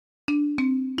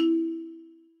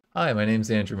Hi, my name is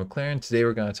Andrew McLaren. Today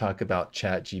we're going to talk about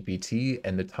ChatGPT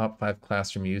and the top 5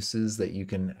 classroom uses that you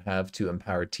can have to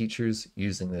empower teachers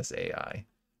using this AI.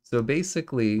 So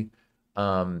basically,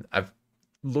 I've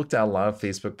looked at a lot of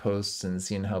Facebook posts and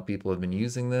seen how people have been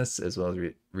using this, as well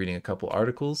as reading a couple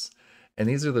articles. And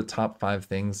these are the top 5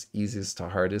 things, easiest to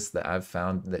hardest, that I've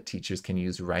found that teachers can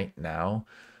use right now,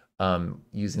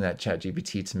 using that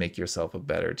ChatGPT to make yourself a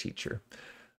better teacher.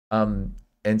 Um,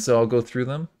 and so I'll go through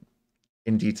them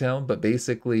in detail, but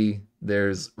basically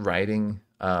there's writing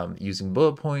using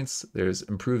bullet points, there's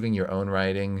improving your own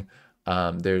writing,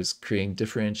 there's creating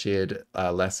differentiated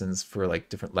lessons for like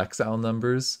different Lexile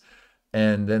numbers,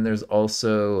 and then there's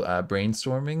also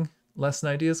brainstorming lesson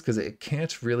ideas because it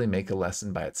can't really make a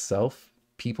lesson by itself.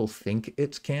 People think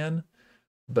it can,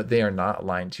 but they are not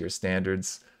aligned to your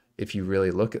standards if you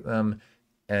really look at them.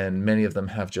 And many of them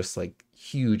have just like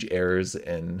huge errors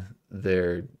in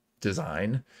their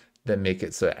design that make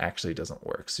it so it actually doesn't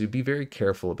work. So be very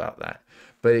careful about that.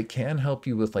 But it can help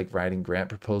you with like writing grant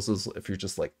proposals if you're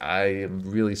just like, I am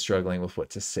really struggling with what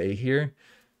to say here.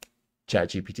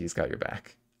 ChatGPT's got your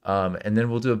back. And then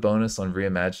we'll do a bonus on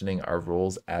reimagining our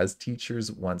roles as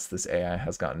teachers once this AI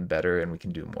has gotten better and we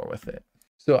can do more with it.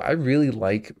 So I really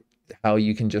like how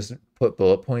you can just put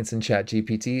bullet points in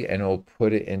ChatGPT and it'll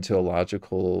put it into a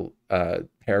logical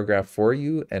paragraph for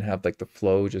you and have like the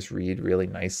flow just read really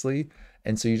nicely.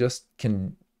 And so you just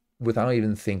can, without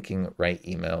even thinking, write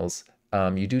emails.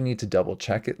 You do need to double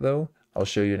check it though. I'll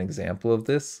show you an example of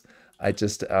this. I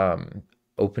just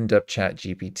opened up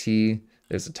ChatGPT.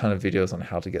 There's a ton of videos on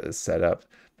how to get this set up.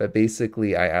 But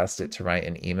basically, I asked it to write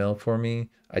an email for me.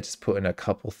 I just put in a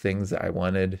couple things that I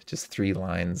wanted, just 3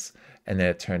 lines, and then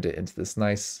it turned it into this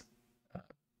nice,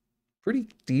 pretty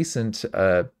decent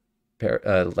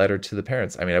letter to the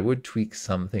parents. I mean, I would tweak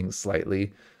some things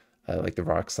slightly, like the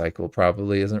rock cycle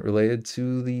probably isn't related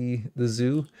to the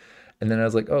zoo. And then I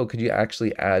was like, oh, could you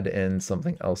actually add in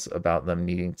something else about them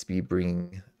needing to be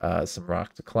bringing some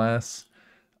rock to class?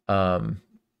 Um,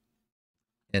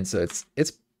 and so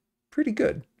it's pretty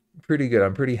good, pretty good.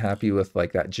 I'm pretty happy with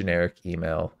like that generic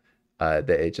email that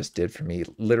it just did for me.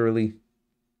 Literally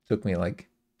took me like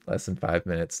less than 5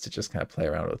 minutes to just kind of play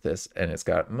around with this, and it's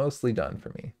got mostly done for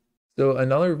me. So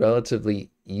another relatively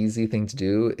easy thing to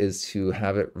do is to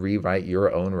have it rewrite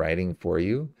your own writing for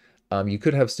you. You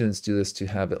could have students do this to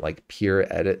have it like peer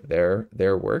edit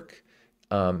their work.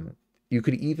 You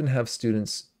could even have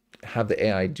students have the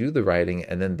AI do the writing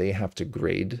and then they have to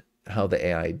grade how the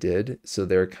AI did. So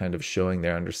they're kind of showing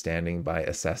their understanding by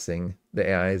assessing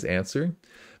the AI's answer.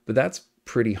 But that's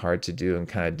pretty hard to do and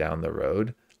kind of down the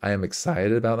road. I am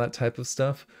excited about that type of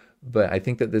stuff, but I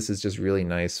think that this is just really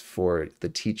nice for the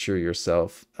teacher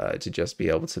yourself to just be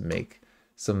able to make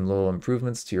some little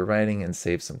improvements to your writing and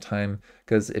save some time.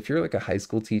 Because if you're like a high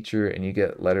school teacher and you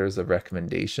get letters of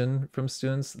recommendation from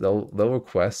students, they'll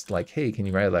request like, hey, can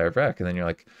you write a letter of rec? And then you're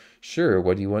like, sure,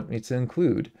 what do you want me to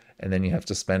include? And then you have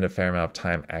to spend a fair amount of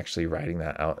time actually writing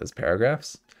that out as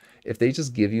paragraphs. If they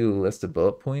just give you a list of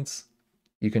bullet points,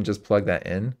 you can just plug that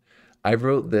in. I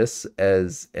wrote this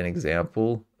as an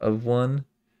example of one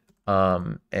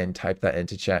and typed that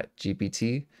into Chat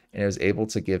GPT, and it was able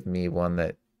to give me one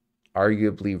that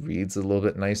arguably reads a little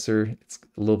bit nicer. It's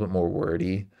a little bit more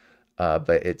wordy, but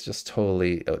it's just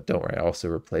totally, oh, don't worry, I also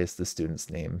replaced the student's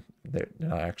name. They're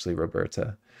not actually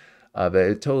Roberta. But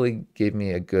it totally gave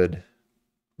me a good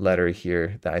letter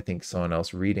here that I think someone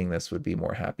else reading this would be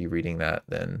more happy reading that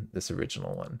than this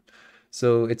original one.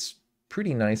 So it's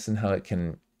pretty nice in how it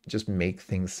can just make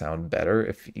things sound better.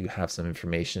 If you have some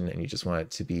information and you just want it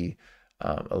to be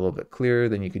a little bit clearer,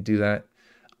 then you could do that.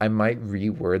 I might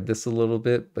reword this a little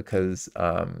bit because,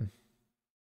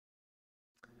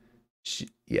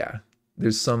 yeah,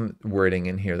 there's some wording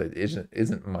in here that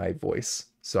isn't my voice.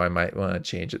 So I might want to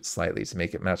change it slightly to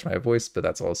make it match my voice, but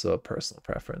that's also a personal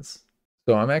preference.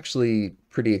 So I'm actually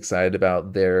pretty excited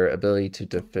about their ability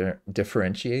to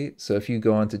differentiate. So if you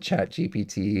go onto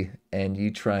ChatGPT and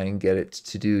you try and get it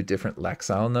to do different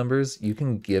Lexile numbers, you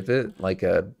can give it like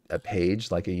a page,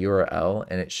 like a URL,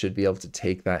 and it should be able to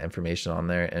take that information on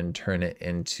there and turn it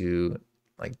into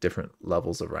like different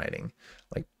levels of writing.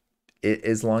 Like it,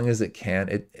 as long as it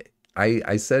can,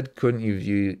 I said couldn't you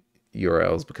view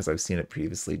URLs because I've seen it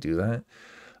previously do that.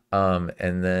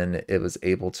 And then it was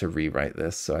able to rewrite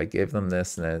this. So I gave them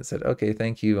this and then it said, okay,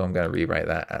 thank you. I'm going to rewrite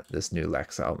that at this new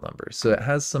Lexile number. So it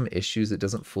has some issues. It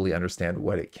doesn't fully understand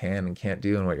what it can and can't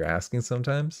do and what you're asking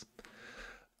sometimes.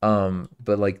 But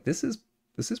like this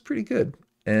is pretty good.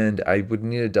 And I would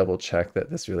need to double check that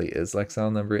this really is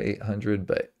Lexile number 800,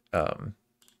 but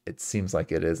it seems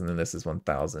like it is. And then this is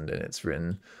 1000 and it's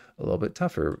written a little bit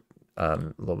tougher. a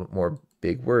little bit more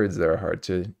big words that are hard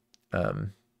to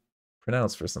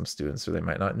pronounce for some students, or they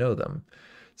might not know them.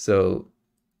 So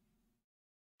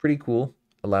pretty cool.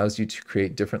 Allows you to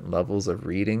create different levels of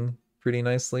reading pretty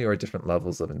nicely, or different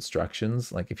levels of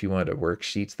instructions. Like if you wanted a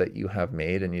worksheet that you have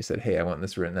made and you said, hey, I want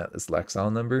this written at this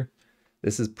Lexile number,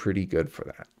 this is pretty good for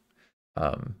that.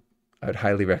 I would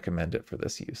highly recommend it for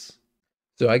this use.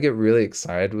 So I get really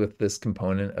excited with this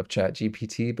component of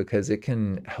ChatGPT because it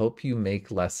can help you make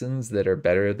lessons that are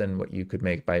better than what you could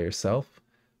make by yourself,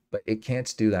 but it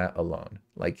can't do that alone.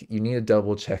 Like you need to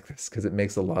double check this because it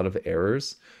makes a lot of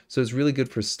errors. So it's really good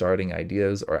for starting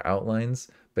ideas or outlines,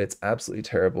 but it's absolutely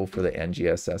terrible for the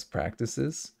NGSS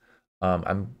practices.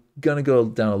 I'm gonna go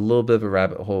down a little bit of a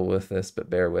rabbit hole with this, but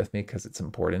bear with me because it's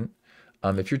important.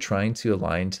 If you're trying to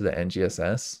align to the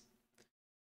NGSS,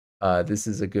 this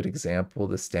is a good example,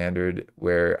 the standard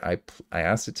where I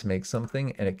asked it to make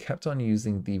something and it kept on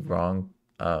using the wrong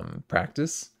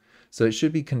practice. So it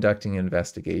should be conducting an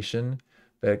investigation,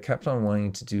 but it kept on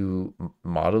wanting to do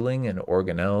modeling and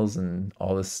organelles and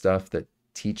all this stuff that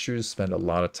teachers spend a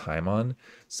lot of time on.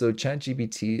 So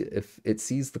ChatGPT, if it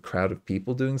sees the crowd of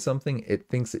people doing something, it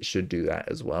thinks it should do that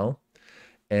as well.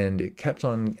 And it kept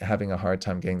on having a hard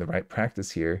time getting the right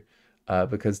practice here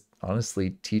because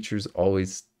honestly, teachers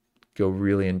always go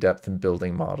really in depth in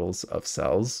building models of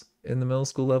cells in the middle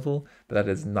school level, but that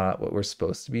is not what we're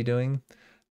supposed to be doing.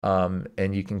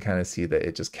 And you can kind of see that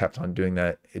it just kept on doing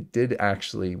that. It did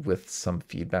actually, with some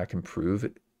feedback,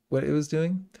 improve what it was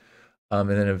doing. And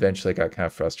then eventually I got kind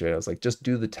of frustrated. I was like, just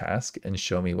do the task and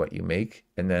show me what you make.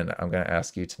 And then I'm going to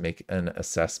ask you to make an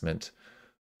assessment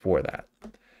for that.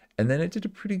 And then it did a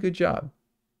pretty good job.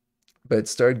 But it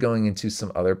started going into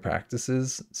some other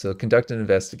practices. So conduct an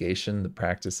investigation. The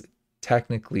practice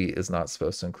technically is not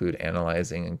supposed to include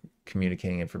analyzing and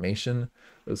communicating information.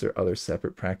 Those are other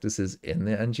separate practices in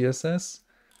the NGSS,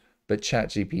 but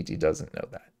ChatGPT doesn't know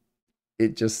that.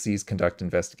 It just sees conduct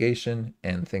investigation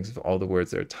and thinks of all the words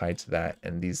that are tied to that,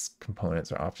 and these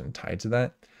components are often tied to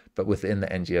that. But within the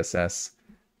NGSS,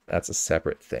 that's a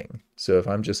separate thing. So if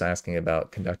I'm just asking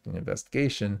about conducting an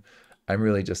investigation, I'm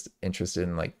really just interested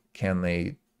in like, can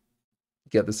they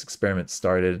get this experiment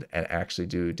started and actually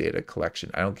do data collection?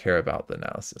 I don't care about the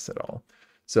analysis at all.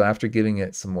 So after giving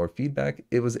it some more feedback,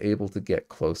 it was able to get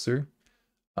closer.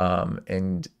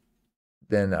 And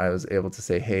then I was able to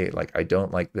say, hey, like, I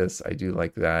don't like this. I do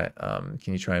like that.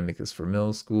 Can you try and make this for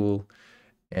middle school?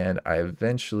 And I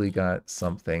eventually got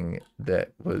something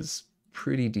that was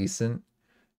pretty decent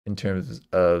in terms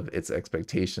of its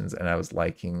expectations. And I was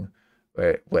liking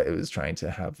what it was trying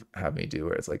to have me do,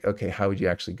 where it's like, okay, how would you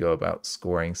actually go about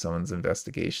scoring someone's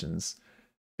investigations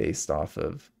based off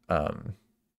of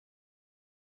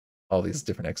all these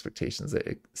different expectations that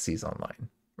it sees online,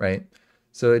 right?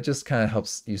 So it just kind of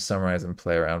helps you summarize and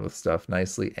play around with stuff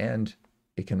nicely, and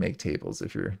it can make tables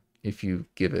if you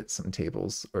give it some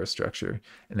tables or a structure,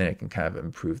 and then it can kind of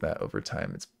improve that over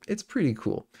time. It's pretty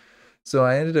cool. So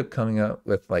I ended up coming up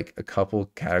with like a couple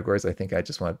categories. I think I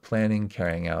just wanted planning,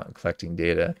 carrying out, and collecting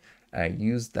data. I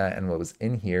used that and what was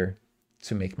in here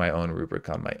to make my own rubric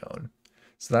on my own.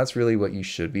 So that's really what you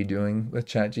should be doing with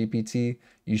ChatGPT.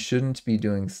 You shouldn't be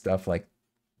doing stuff like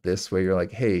this where you're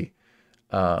like, hey,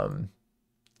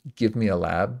 give me a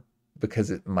lab,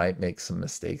 because it might make some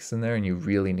mistakes in there and you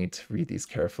really need to read these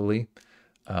carefully.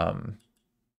 There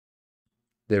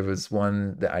was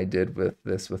one that I did with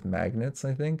this with magnets,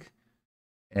 I think,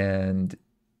 and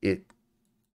it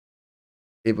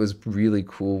was really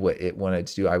cool what it wanted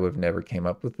to do. I would have never came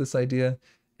up with this idea.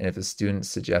 And if a student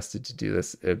suggested to do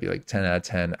this, it would be like 10 out of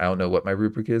 10. I don't know what my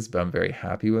rubric is, but I'm very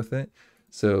happy with it.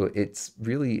 So it's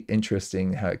really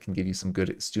interesting how it can give you some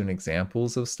good student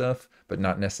examples of stuff, but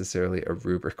not necessarily a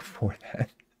rubric for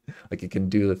that. Like it can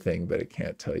do the thing, but it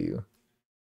can't tell you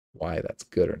why that's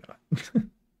good or not.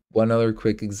 One other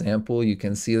quick example, you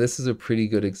can see this is a pretty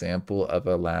good example of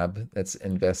a lab that's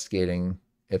investigating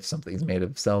if something's made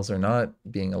of cells or not,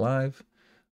 being alive,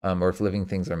 or if living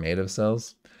things are made of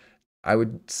cells. I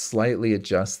would slightly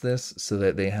adjust this so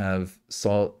that they have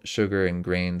salt, sugar, and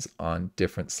grains on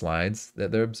different slides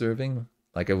that they're observing.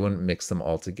 Like I wouldn't mix them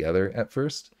all together at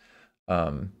first.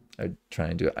 I'd try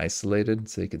and do it isolated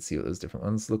so you could see what those different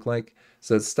ones look like.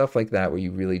 So it's stuff like that where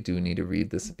you really do need to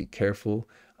read this and be careful.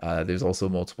 There's also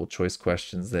multiple choice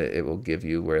questions that it will give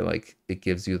you where like it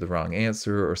gives you the wrong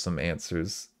answer, or some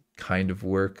answers kind of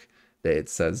work that it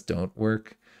says don't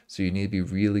work. So you need to be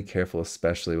really careful,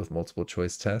 especially with multiple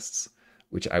choice tests,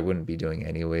 which I wouldn't be doing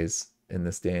anyways in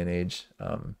this day and age.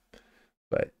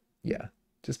 But yeah,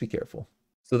 just be careful.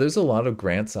 So there's a lot of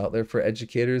grants out there for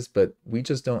educators, but we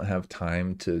just don't have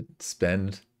time to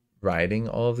spend writing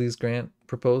all of these grant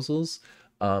proposals.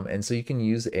 And so you can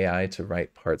use AI to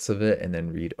write parts of it and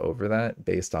then read over that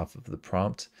based off of the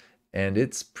prompt. And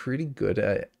it's pretty good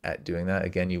at doing that.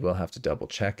 Again, you will have to double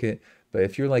check it. But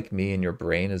if you're like me and your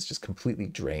brain is just completely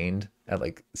drained at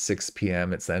like 6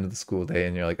 p.m., it's the end of the school day,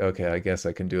 and you're like, okay, I guess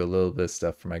I can do a little bit of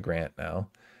stuff for my grant now.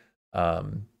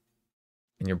 Um,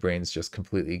 and your brain's just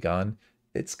completely gone.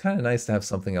 It's kind of nice to have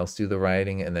something else do the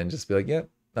writing and then just be like, yep,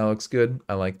 that looks good.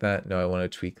 I like that. No, I want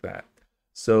to tweak that.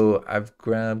 So I've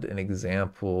grabbed an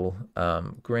example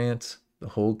grant, the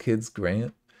Whole Kids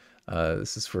grant.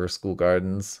 This is for school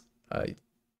gardens.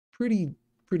 Pretty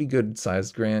pretty good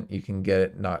sized grant. You can get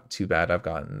it not too bad. I've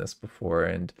gotten this before,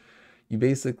 and you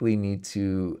basically need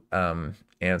to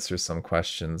answer some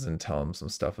questions and tell them some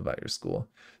stuff about your school.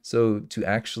 So to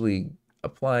actually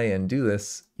apply and do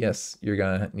this, yes, you're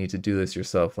gonna need to do this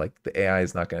yourself. Like the AI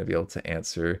is not going to be able to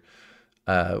answer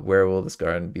where will this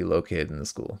garden be located in the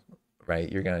school,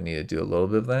 right? You're gonna need to do a little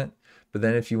bit of that. But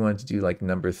then if you want to do like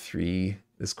number 3,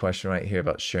 this question right here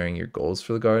about sharing your goals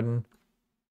for the garden,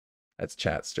 that's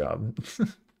chat's job.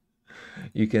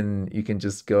 You can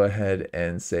just go ahead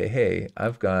and say, hey,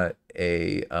 I've got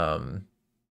a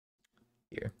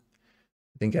here.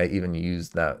 I think I even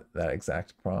used that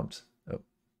exact prompt. Oh,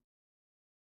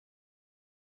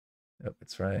 oh,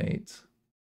 it's right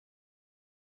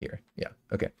here. Yeah,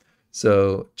 okay.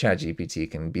 So ChatGPT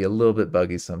can be a little bit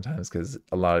buggy sometimes because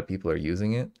a lot of people are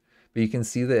using it, but you can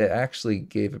see that it actually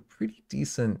gave a pretty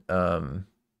decent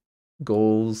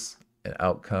goals and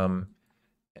outcome,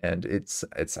 and it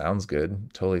sounds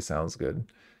good, totally sounds good.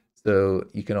 So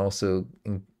you can also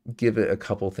give it a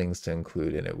couple things to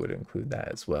include, and it would include that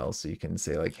as well. So you can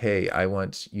say like, hey, I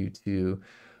want you to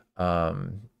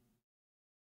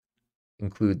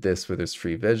include this where there's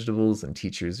free vegetables and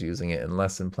teachers using it in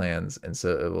lesson plans. And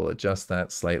so it will adjust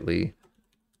that slightly.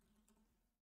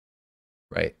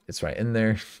 Right, it's right in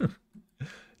there.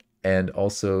 And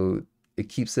also it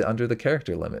keeps it under the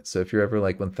character limit. So if you're ever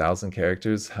like 1,000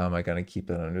 characters, how am I going to keep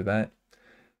it under that?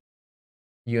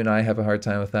 You and I have a hard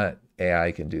time with that.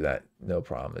 AI can do that, no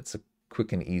problem. It's a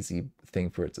quick and easy thing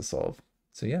for it to solve.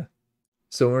 So yeah.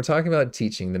 So when we're talking about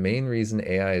teaching, the main reason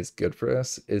AI is good for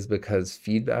us is because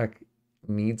feedback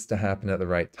needs to happen at the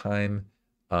right time.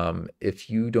 If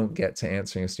you don't get to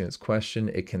answering a student's question,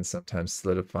 it can sometimes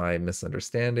solidify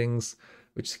misunderstandings,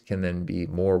 which can then be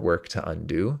more work to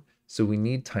undo. So we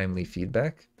need timely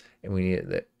feedback, and we need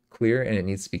it clear, and it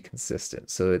needs to be consistent.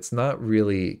 So it's not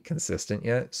really consistent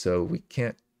yet, so we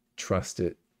can't trust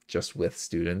it just with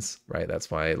students, right?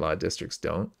 That's why a lot of districts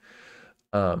don't,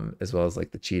 as well as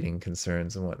like the cheating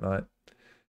concerns and whatnot.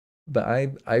 But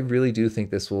I really do think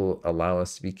this will allow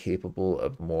us to be capable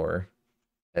of more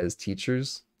as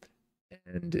teachers,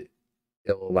 and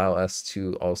it will allow us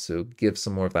to also give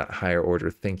some more of that higher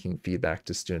order thinking feedback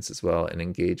to students as well, and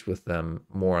engage with them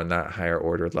more on that higher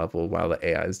order level while the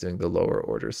AI is doing the lower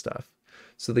order stuff.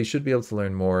 So they should be able to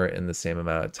learn more in the same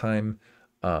amount of time.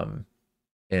 And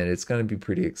it's going to be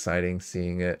pretty exciting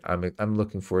seeing it. I'm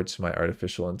looking forward to my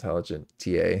artificial intelligent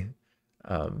TA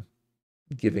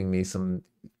giving me some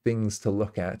things to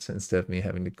look at instead of me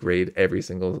having to grade every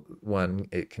single one.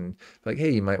 It can be like, hey,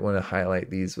 you might want to highlight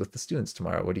these with the students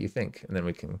tomorrow. What do you think? And then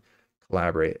we can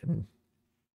collaborate and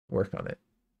work on it.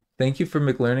 Thank you for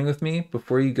McLearning with me.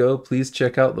 Before you go, please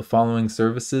check out the following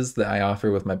services that I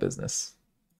offer with my business.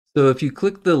 So if you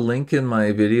click the link in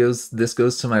my videos, this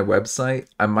goes to my website.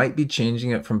 I might be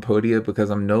changing it from Podia because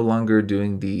I'm no longer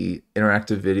doing the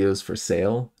interactive videos for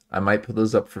sale. I might put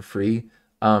those up for free.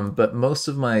 But most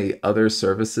of my other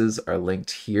services are linked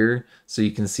here. So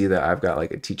you can see that I've got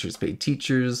like a Teachers Pay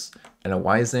Teachers and a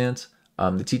Wyzant.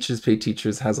 The Teachers Pay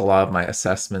Teachers has a lot of my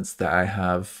assessments that I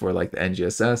have for like the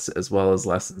NGSS, as well as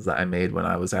lessons that I made when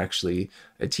I was actually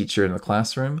a teacher in the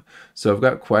classroom. So I've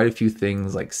got quite a few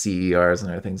things like CERs and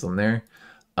other things on there.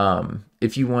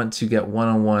 If you want to get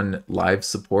one-on-one live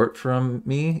support from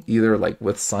me, either like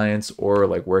with science or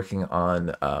like working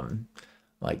on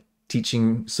like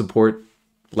teaching support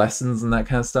lessons and that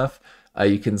kind of stuff,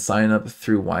 you can sign up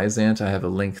through Wyzant. I have a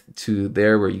link to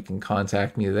there where you can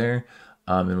contact me there,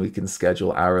 and we can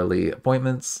schedule hourly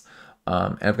appointments.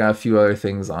 And I've got a few other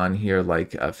things on here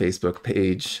like a Facebook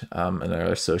page and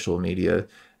other social media.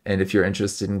 And if you're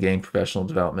interested in getting professional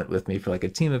development with me for like a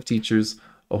team of teachers,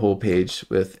 a whole page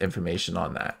with information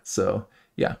on that. So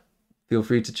yeah, feel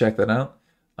free to check that out.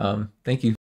 Thank you.